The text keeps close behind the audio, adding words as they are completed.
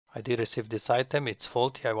I did receive this item, it's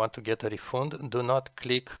faulty, I want to get a refund. Do not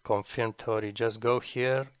click confirm theory, just go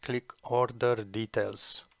here, click order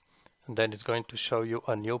details. And then it's going to show you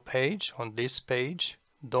a new page. On this page,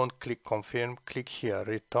 don't click confirm, click here,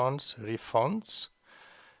 returns, refunds,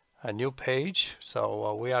 a new page.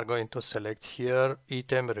 So we are going to select here,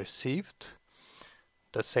 item received.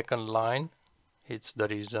 The second line, it's the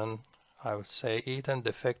reason I would say item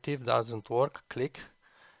defective, doesn't work, click.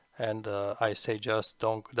 And I say just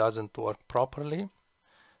doesn't work properly.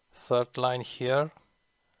 Third line here,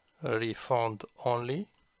 refund only.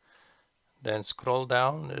 Then scroll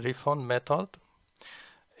down, refund method.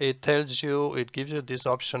 It tells you, it gives you this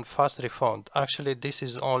option, fast refund. Actually, this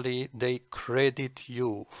is only they credit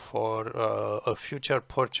you for a future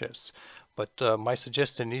purchase. But my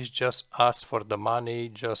suggestion is just ask for the money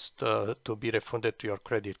just to be refunded to your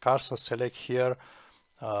credit card. So select here,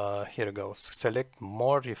 here it goes. Select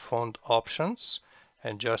more refund options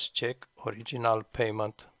and just check original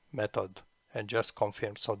payment method and just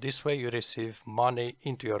confirm. So this way you receive money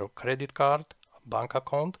into your credit card, bank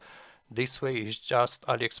account. This way is just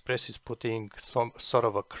AliExpress is putting some sort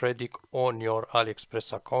of a credit on your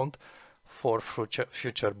AliExpress account for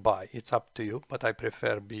future buy. It's up to you, but I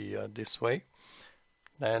prefer be this way.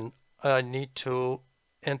 Then I need to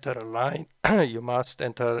enter a line. You must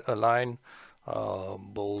enter a line.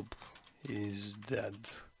 Bulb is dead,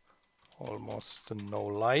 almost no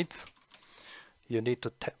light. You need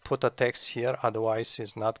to put a text here, otherwise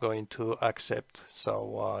it's not going to accept.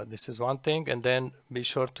 So this is one thing, and then be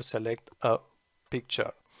sure to select a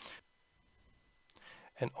picture,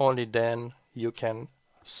 and only then you can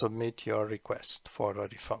submit your request for a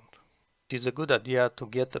refund. It is a good idea to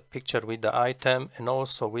get a picture with the item and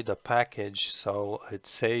also with the package, so it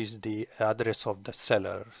says the address of the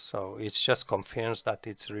seller, so it just confirms that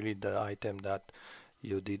it's really the item that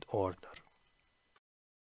you did order.